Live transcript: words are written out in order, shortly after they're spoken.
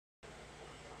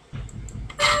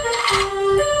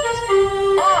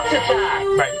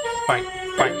Bang, bang,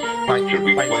 bang, bang, Should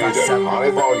be bang, played fast at seven,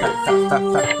 high volume.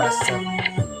 fast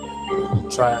seven,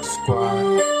 Trash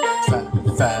Squad,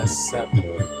 fast seven,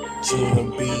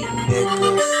 G&B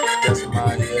niggas, that's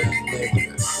my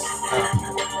niggas,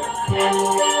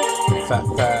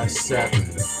 fast seven,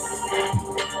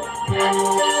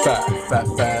 fast seven,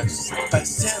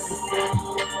 fast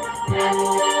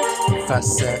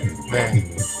seven,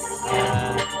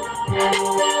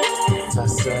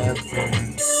 fast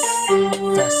seven.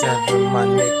 Fast seven, my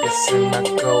niggas and I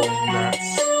go nuts.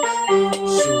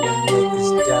 Shooting niggas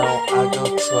down, I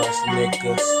don't trust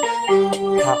niggas.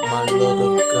 Pop my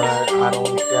little gun, I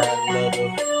don't got little.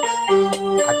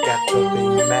 I got the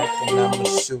Big Mac and I'ma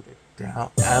shoot it down.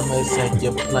 Amma's at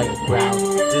your playground.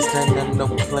 This ain't no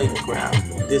playground.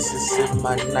 This is in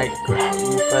my nightground.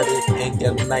 You put it in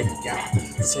your nightgown.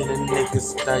 See the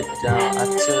niggas start down. I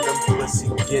tell them pussy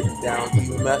get down.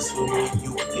 You mess with me,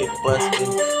 you get busted.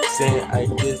 Saying I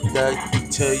just dug. You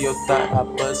tell your thought I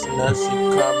bust nuts.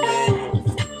 You come in,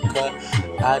 you cut.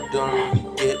 I don't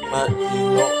really get much. You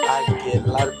know I get a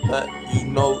lot of butt. You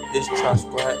know it's trust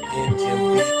squad and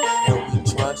Jim B. And we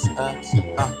trust us.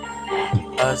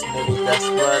 Us niggas, that's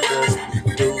what us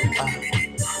we do.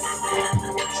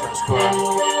 Trust squad.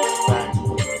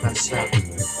 Fast seven.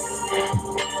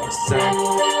 Fast seven.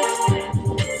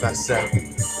 Fast seven.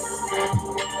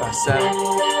 Fast seven.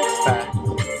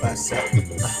 Fast seven.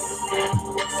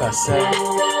 Fast seven.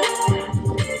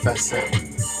 Fast seven.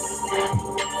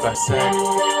 Fast seven.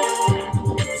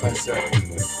 Fast seven.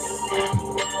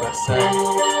 Fast seven.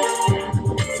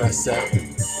 Fast seven.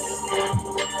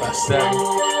 Fast seven.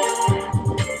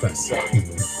 Fast seven.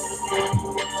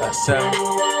 Fast seven.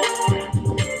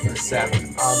 Fast seven.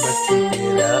 I'ma keep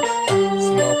it up.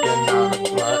 Smoking all the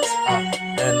blunts.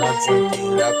 And I'm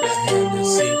drinking out the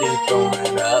Hennessy. They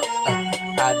throwing up.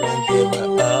 I don't give a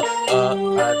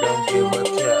I don't give a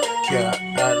care.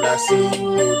 All I see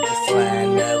booty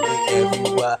flying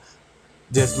everywhere.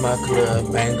 This my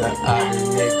club banger, all the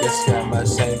niggas got my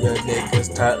singer,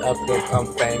 niggas turn up, think I'm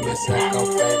famous, take a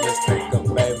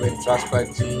favorite, trust by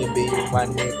G and B with my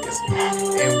niggas,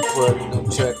 and we pulling them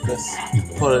checkers,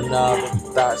 pulling all the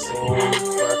thoughts, and when we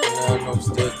fucking on them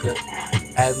stickers,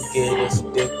 I can get a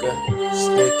sticker,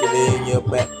 stick it in your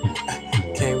back,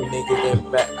 came nigga that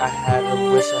back, I had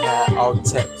a wish I had all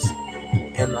text,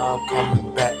 and I'm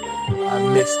coming back, my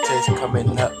mixtape's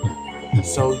coming up.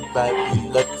 So you better be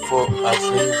looking for us,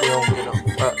 and we don't get them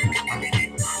up.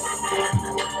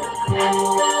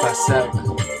 Fast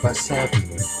seven, fast seven,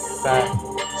 fast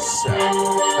seven,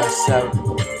 fast seven,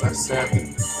 fast seven,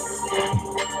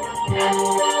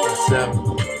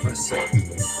 fast seven,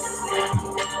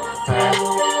 fast seven,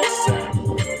 fast seven,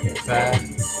 fast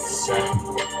seven,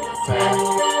 fast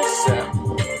seven, fast seven,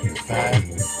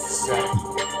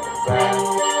 fast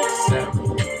seven,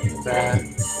 fast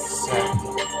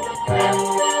seven.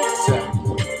 Fast seven,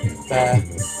 fast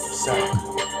seven,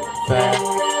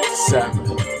 fast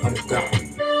seven.